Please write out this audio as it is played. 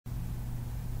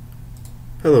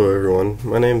Hello everyone,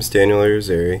 my name is Daniel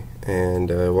Irizarry, and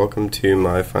welcome to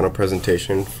my final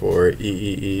presentation for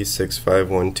EEE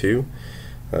 6512,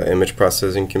 Image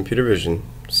Processing Computer Vision.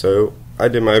 So I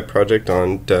did my project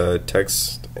on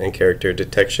text and character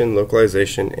detection,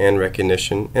 localization, and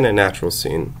recognition in a natural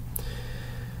scene.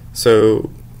 So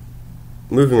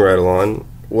moving right along,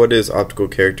 what is optical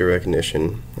character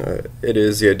recognition? It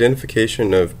is the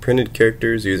identification of printed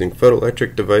characters using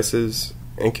photoelectric devices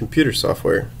and computer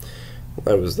software.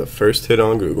 That was the first hit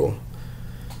on Google.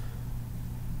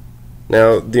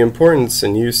 Now, the importance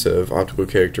and use of optical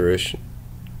character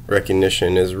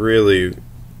recognition is really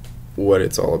what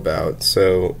it's all about.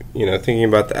 So, thinking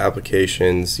about the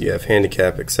applications, you have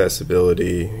handicap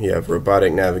accessibility, you have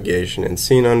robotic navigation and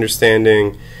scene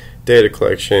understanding, data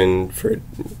collection for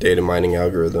data mining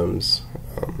algorithms,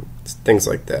 things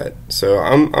like that. So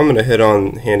I'm going to hit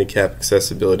on handicap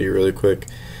accessibility really quick.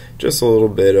 Just a little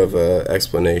bit of an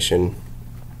explanation.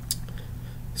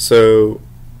 So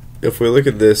if we look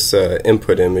at this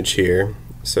input image here,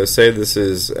 so say this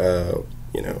is a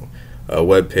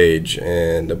web page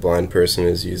and a blind person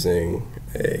is using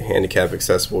a handicap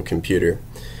accessible computer.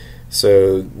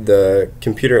 So the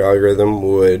computer algorithm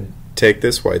would take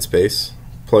this white space,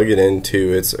 plug it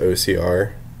into its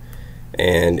OCR,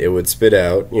 and it would spit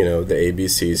out the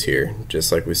ABCs here,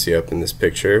 just like we see up in this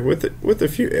picture, with a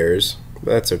few errors.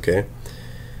 That's okay.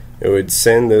 It would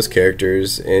send those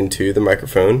characters into the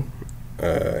microphone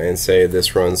and say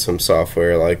this runs some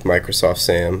software like Microsoft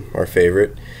SAM, our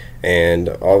favorite, and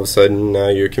all of a sudden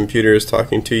your computer is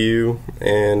talking to you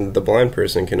and the blind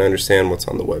person can understand what's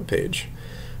on the web page.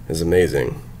 It's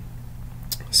amazing.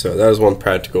 So that is one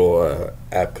practical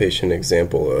application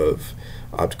example of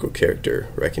optical character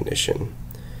recognition.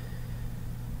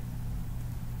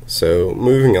 So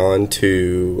moving on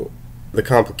to the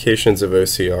complications of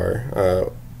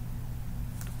OCR,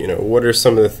 what are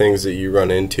some of the things that you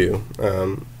run into?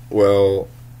 Well,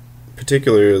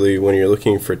 particularly when you're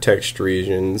looking for text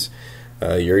regions,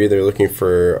 you're either looking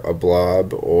for a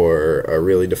blob or a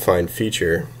really defined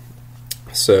feature.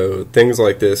 So things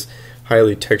like this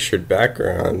highly textured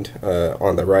background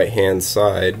on the right hand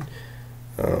side,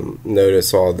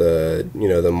 notice all the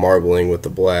the marbling with the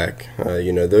black.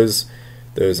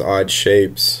 Those odd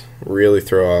shapes really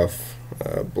throw off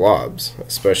blobs,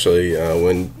 especially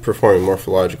when performing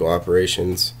morphological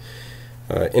operations.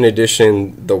 In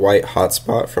addition, the white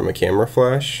hotspot from a camera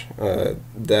flash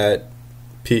that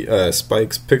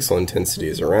spikes pixel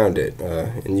intensities around it,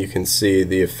 and you can see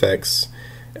the effects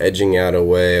edging out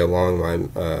away along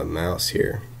my mouse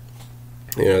here.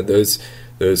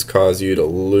 Those cause you to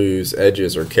lose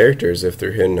edges or characters if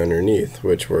they're hidden underneath,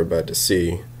 which we're about to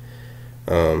see.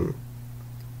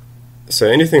 So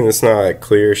anything that's not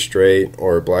clear, straight,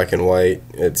 or black and white,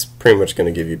 it's pretty much going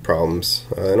to give you problems.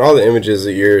 And all the images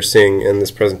that you're seeing in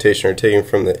this presentation are taken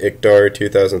from the ICDAR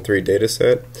 2003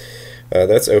 dataset.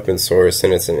 That's open source,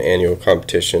 and it's an annual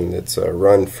competition that's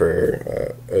run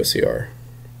for OCR.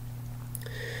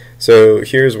 So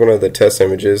here's one of the test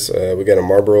images. We got a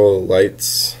Marlboro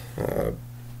Lights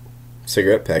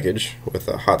cigarette package with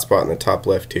a hotspot in the top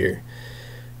left here.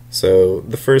 So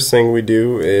the first thing we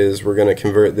do is we're going to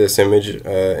convert this image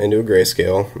into a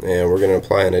grayscale, and we're going to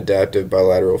apply an adaptive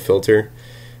bilateral filter.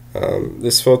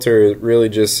 This filter really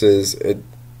just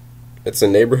it's a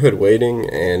neighborhood weighting,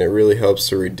 and it really helps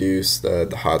to reduce the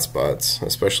hotspots,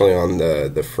 especially on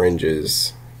the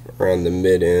fringes around the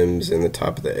mid-M's and the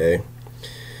top of the A.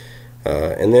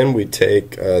 And then we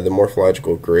take the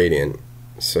morphological gradient.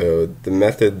 So the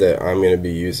method that I'm going to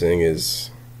be using is,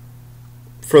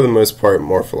 for the most part,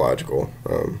 morphological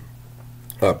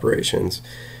operations.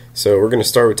 So we're going to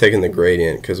start with taking the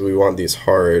gradient, because we want these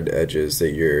hard edges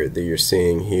that you're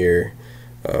seeing here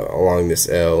along this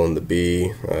L and the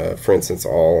B, for instance,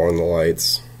 all on the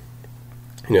lights.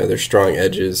 They're strong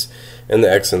edges, and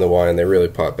the X and the Y, and they really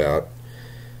pop out.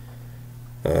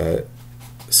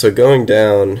 So going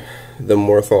down the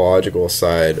morphological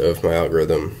side of my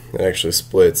algorithm, it actually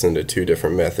splits into two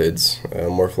different methods,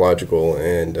 morphological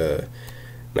and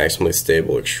maximally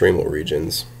stable extremal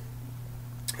regions.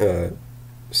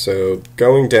 So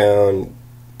going down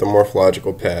the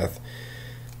morphological path,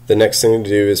 the next thing to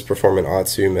do is perform an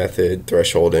Otsu method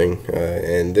thresholding,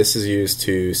 and this is used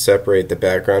to separate the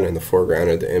background and the foreground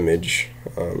of the image,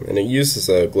 and it uses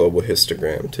a global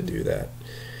histogram to do that.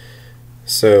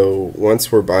 So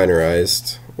once we're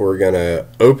binarized, we're going to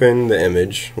open the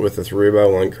image with a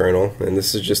 3x1 kernel, and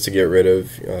this is just to get rid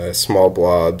of small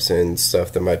blobs and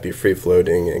stuff that might be free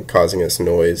floating and causing us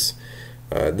noise.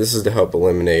 This is to help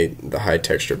eliminate the high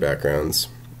texture backgrounds.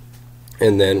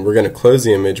 And then we're going to close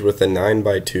the image with a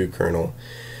 9x2 kernel.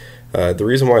 The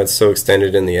reason why it's so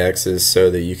extended in the X is so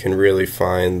that you can really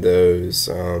find those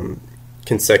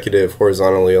consecutive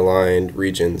horizontally aligned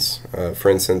regions. For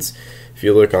instance, if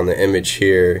you look on the image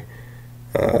here,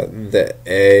 the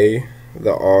A,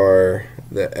 the R,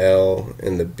 the L,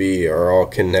 and the B are all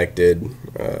connected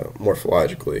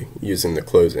morphologically using the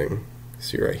closing.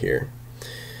 See right here.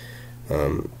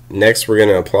 Next, we're going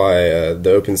to apply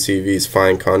the OpenCV's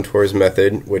find contours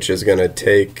method, which is going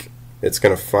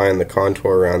to find the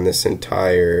contour around this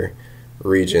entire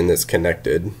region that's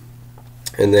connected.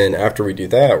 And then after we do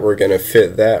that, we're going to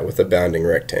fit that with a bounding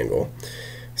rectangle.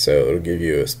 So it'll give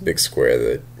you a big square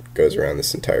that goes around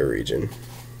this entire region.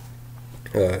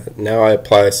 Now I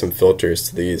apply some filters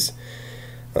to these,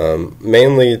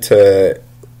 mainly to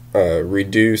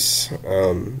reduce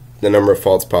the number of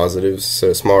false positives.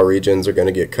 So small regions are going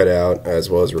to get cut out, as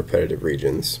well as repetitive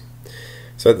regions.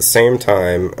 So at the same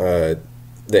time, the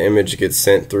image gets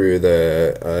sent through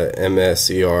the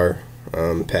MSER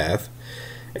path.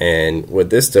 And what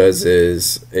this does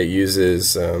is it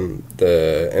uses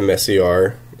the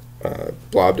MSER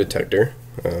blob detector,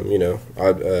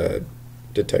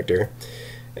 detector,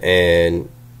 and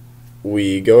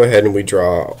we go ahead and we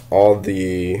draw all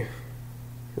the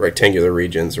rectangular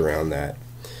regions around that.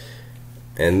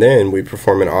 And then we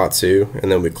perform an OTSU,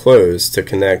 and then we close to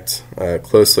connect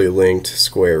closely linked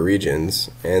square regions.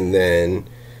 And then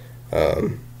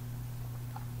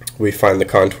we find the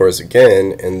contours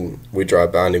again, and we draw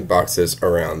bounding boxes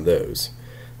around those.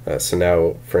 So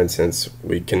now, for instance,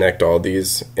 we connect all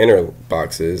these inner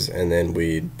boxes, and then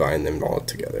we bind them all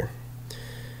together.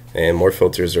 And more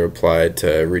filters are applied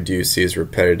to reduce these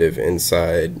repetitive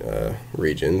inside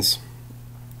regions.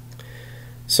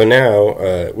 So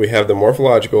now we have the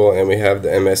morphological and we have the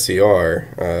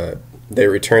MSER. They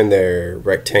return their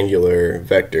rectangular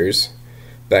vectors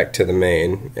back to the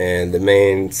main, and the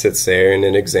main sits there and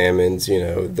it examines,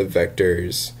 the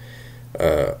vectors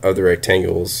of the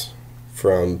rectangles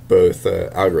from both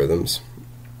algorithms.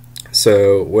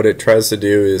 So what it tries to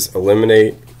do is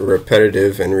eliminate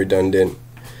repetitive and redundant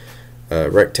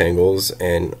rectangles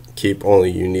and keep only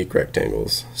unique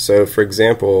rectangles. So for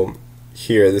example,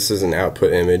 here this is an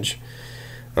output image.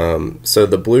 So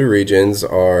the blue regions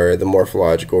are the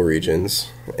morphological regions,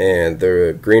 and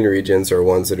the green regions are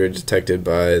ones that are detected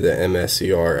by the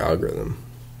MSER algorithm.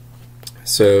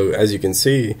 So as you can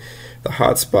see, the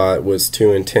hotspot was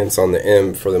too intense on the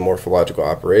M for the morphological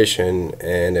operation,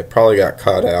 and it probably got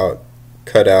cut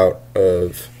out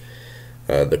of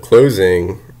the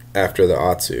closing after the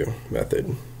OTSU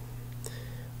method.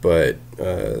 But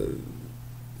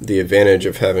the advantage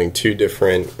of having two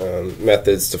different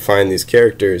methods to find these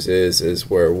characters is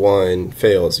where one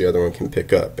fails, the other one can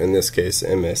pick up. In this case,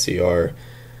 MSER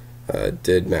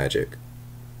did magic.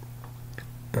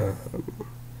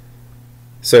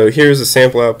 So here's a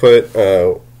sample output,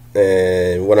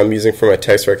 and what I'm using for my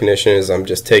text recognition is I'm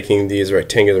just taking these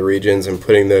rectangular regions and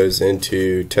putting those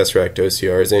into Tesseract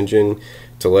OCR's engine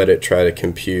to let it try to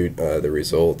compute the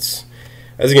results.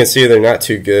 As you can see, they're not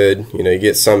too good. You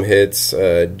get some hits,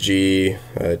 G,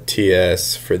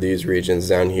 TS for these regions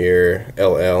down here,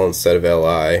 LL instead of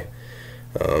LI.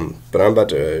 But I'm about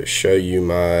to show you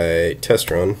my test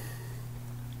run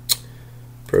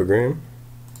program.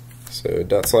 So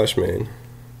 /main.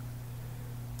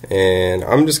 And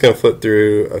I'm just going to flip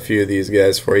through a few of these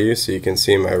guys for you so you can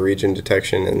see my region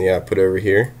detection and the output over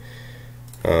here.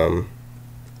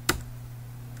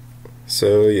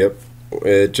 So yep,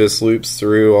 it just loops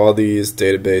through all these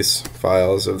database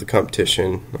files of the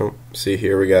competition. Oh, see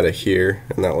here we got a here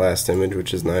in that last image,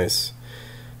 which is nice.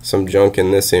 Some junk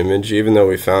in this image, even though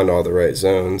we found all the right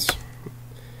zones.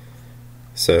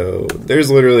 So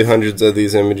there's literally hundreds of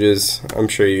these images. I'm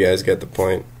sure you guys get the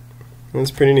point.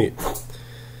 It's pretty neat.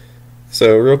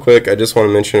 So real quick, I just want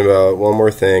to mention about one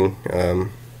more thing.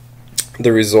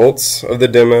 The results of the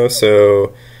demo.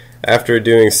 So after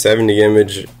doing 70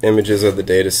 images of the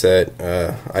data set,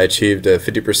 I achieved a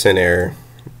 50% error.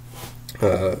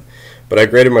 But I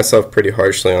graded myself pretty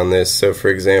harshly on this. So for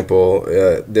example,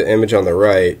 the image on the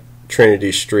right,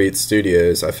 Trinity Street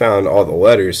Studios, I found all the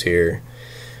letters here,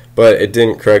 but it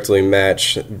didn't correctly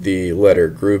match the letter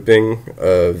grouping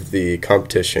of the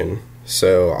competition.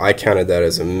 So I counted that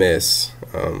as a miss,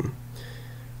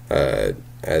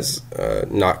 as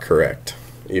not correct,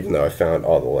 even though I found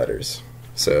all the letters.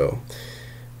 So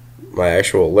my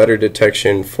actual letter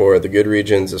detection for the good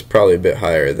regions is probably a bit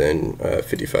higher than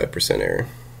 55% error.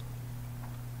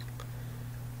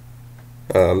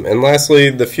 And lastly,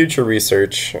 the future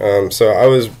research. So I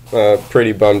was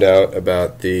pretty bummed out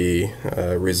about the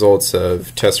results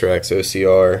of Tesseract's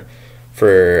OCR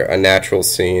for a natural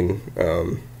scene.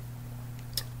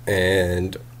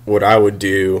 And what I would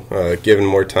do, given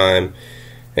more time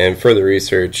and further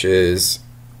research, is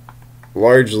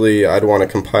largely I'd want to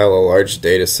compile a large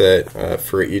data set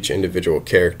for each individual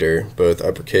character, both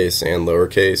uppercase and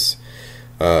lowercase.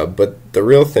 But the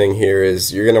real thing here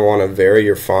is you're going to want to vary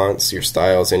your fonts, your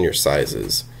styles, and your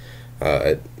sizes.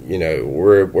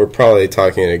 We're probably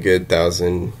talking a good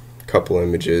 1,000 couple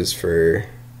images for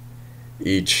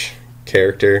each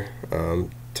character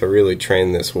to really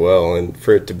train this well and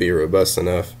for it to be robust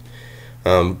enough.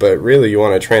 But really you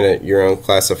want to train your own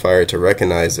classifier to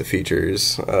recognize the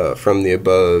features from the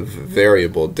above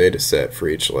variable data set for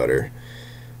each letter.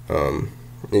 And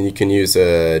you can use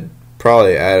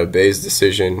probably add a Bayes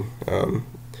decision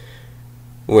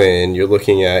when you're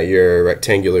looking at your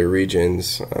rectangular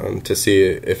regions to see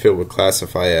if it would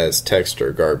classify as text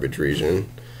or garbage region.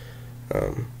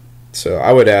 So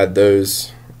I would add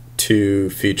those two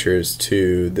features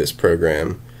to this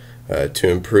program to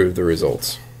improve the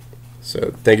results.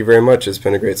 So thank you very much. It's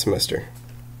been a great semester.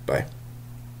 Bye.